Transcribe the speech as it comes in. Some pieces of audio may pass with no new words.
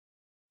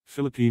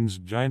Philippines,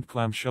 giant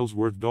clam shells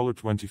worth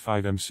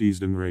 $25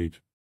 seized in raid.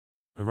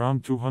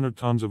 Around 200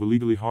 tons of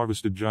illegally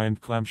harvested giant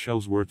clam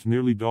shells worth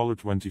nearly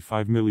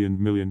 $25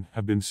 million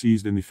have been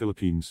seized in the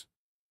Philippines.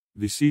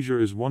 The seizure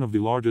is one of the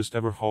largest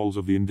ever hauls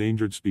of the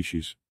endangered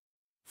species.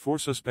 4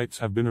 suspects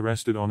have been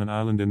arrested on an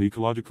island in the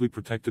ecologically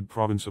protected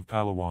province of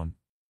Palawan.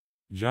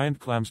 Giant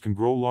clams can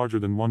grow larger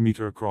than 1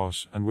 meter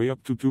across and weigh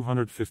up to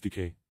 250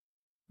 kg.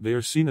 They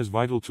are seen as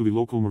vital to the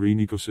local marine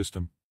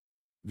ecosystem.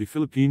 The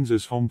Philippines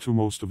is home to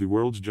most of the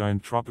world's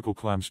giant tropical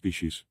clam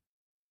species.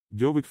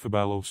 Jovic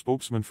Fabello,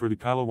 spokesman for the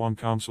Palawan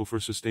Council for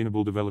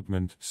Sustainable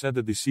Development, said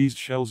that the seized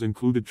shells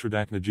included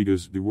Tridacna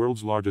gigas, the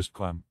world's largest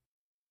clam.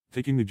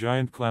 Taking the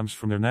giant clams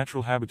from their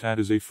natural habitat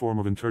is a form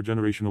of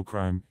intergenerational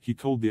crime, he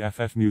told the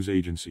FF news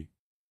agency.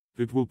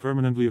 It will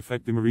permanently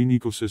affect the marine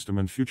ecosystem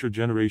and future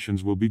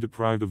generations will be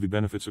deprived of the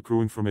benefits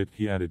accruing from it,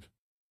 he added.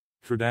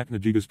 Tridacna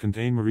gigas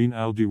contain marine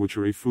algae which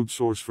are a food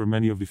source for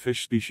many of the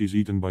fish species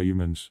eaten by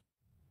humans.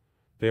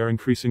 They are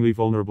increasingly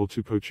vulnerable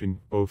to poaching,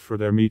 both for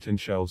their meat and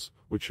shells,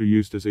 which are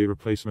used as a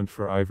replacement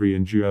for ivory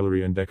in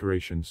jewelry and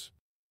decorations.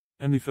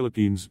 In the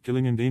Philippines,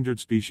 killing endangered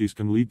species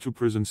can lead to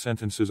prison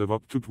sentences of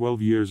up to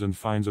 12 years and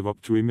fines of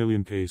up to 1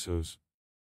 million pesos.